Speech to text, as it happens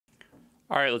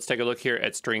All right, let's take a look here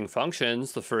at string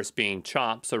functions. The first being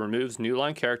chop, so removes new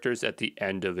line characters at the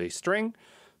end of a string.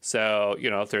 So,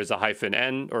 if there's a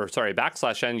 -n, or sorry,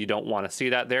 \n, you don't want to see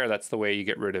that there. That's the way you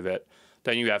get rid of it.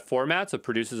 Then you have format, so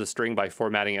produces a string by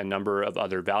formatting a number of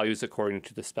other values according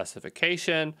to the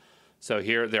specification. So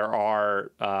here there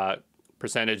are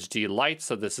 %d light,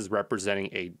 so this is representing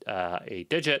a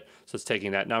digit. So it's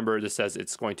taking that number. This says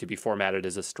it's going to be formatted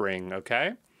as a string,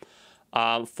 okay?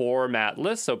 Format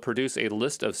list, so produce a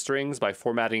list of strings by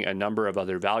formatting a number of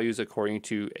other values according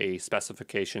to a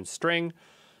specification string.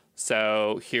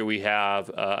 So here we have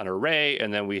an array,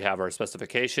 and then we have our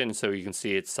specification. So you can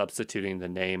see it's substituting the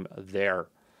name there.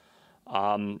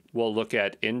 We'll look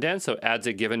at indent, so adds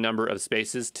a given number of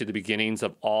spaces to the beginnings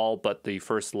of all but the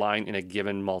first line in a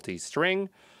given multi-string.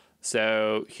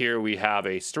 So here we have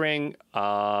a string,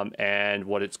 and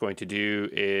what it's going to do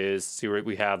is, see,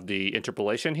 we have the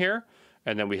interpolation here,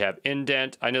 and then we have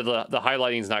indent. I know the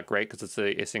highlighting is not great because it's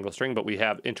a single string, but we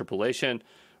have interpolation.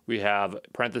 We have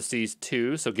parentheses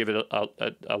 2, so give it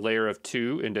a layer of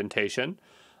 2 indentation,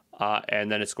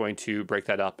 and then it's going to break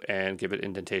that up and give it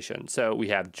indentation. So we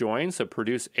have join, so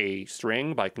produce a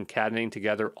string by concatenating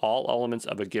together all elements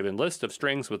of a given list of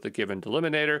strings with a given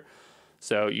delimiter.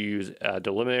 So you use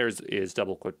delimiter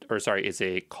is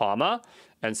a comma,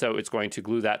 and so it's going to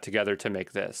glue that together to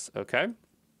make this, okay?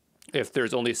 If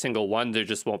there's only a single one, there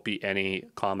just won't be any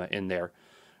comma in there.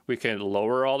 We can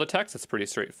lower all the text. That's pretty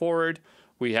straightforward.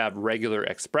 We have regular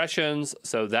expressions,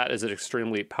 so that is an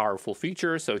extremely powerful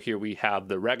feature. So here we have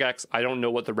the regex. I don't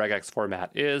know what the regex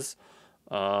format is.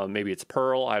 Maybe it's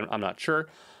Perl. I'm not sure.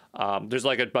 There's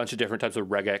like a bunch of different types of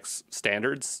regex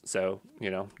standards. So,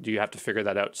 do you have to figure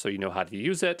that out so you know how to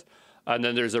use it? And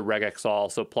then there's a regex all,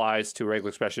 so applies to a regular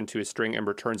expression to a string and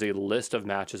returns a list of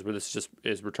matches where this just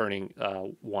is returning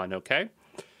 1, okay?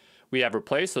 We have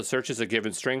replace, so searches a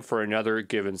given string for another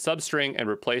given substring and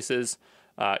replaces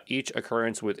each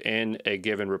occurrence within a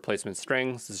given replacement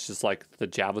string. This is just like the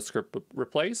JavaScript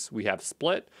replace. We have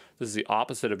split. This is the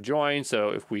opposite of join. So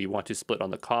if we want to split on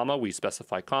the comma, we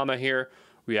specify comma here.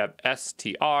 We have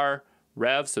str,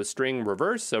 rev, so string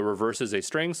reverse. So reverses a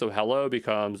string. So hello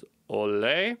becomes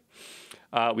ole.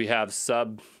 We have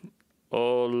sub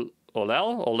olel.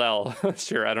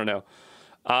 Sure, I don't know.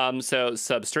 So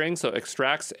substring, so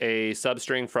extracts a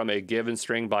substring from a given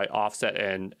string by offset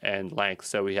and length.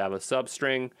 So we have a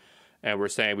substring, and we're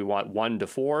saying we want 1 to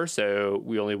 4, so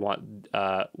we only want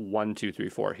 1, 2, 3,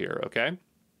 4 here, okay?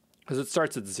 Because it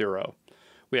starts at 0.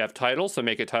 We have title, so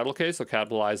make it title case, so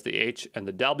capitalize the H and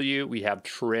the W. We have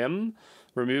trim,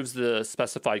 removes the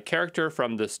specified character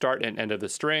from the start and end of the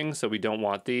string, so we don't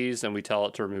want these, and we tell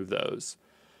it to remove those.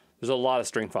 There's a lot of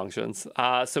string functions.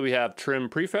 So we have trim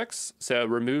prefix, so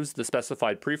removes the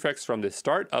specified prefix from the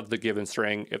start of the given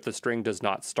string. If the string does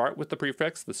not start with the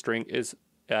prefix, the string is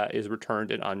returned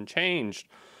and unchanged.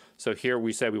 So here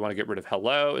we say we want to get rid of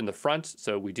hello in the front,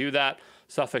 so we do that.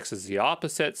 Suffix is the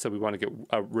opposite, so we want to get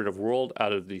rid of world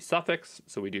out of the suffix,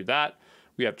 so we do that.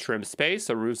 We have trim space,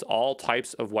 so removes all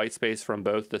types of white space from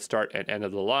both the start and end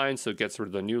of the line, so it gets rid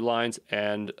of the new lines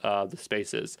and the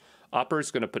spaces. Upper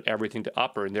is going to put everything to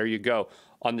upper, and there you go.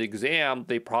 On the exam,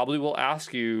 they probably will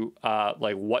ask you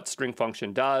like what string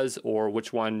function does or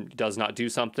which one does not do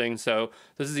something. So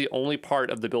this is the only part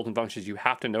of the built-in functions you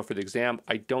have to know for the exam.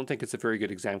 I don't think it's a very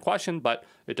good exam question, but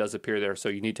it does appear there, so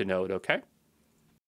you need to know it, okay?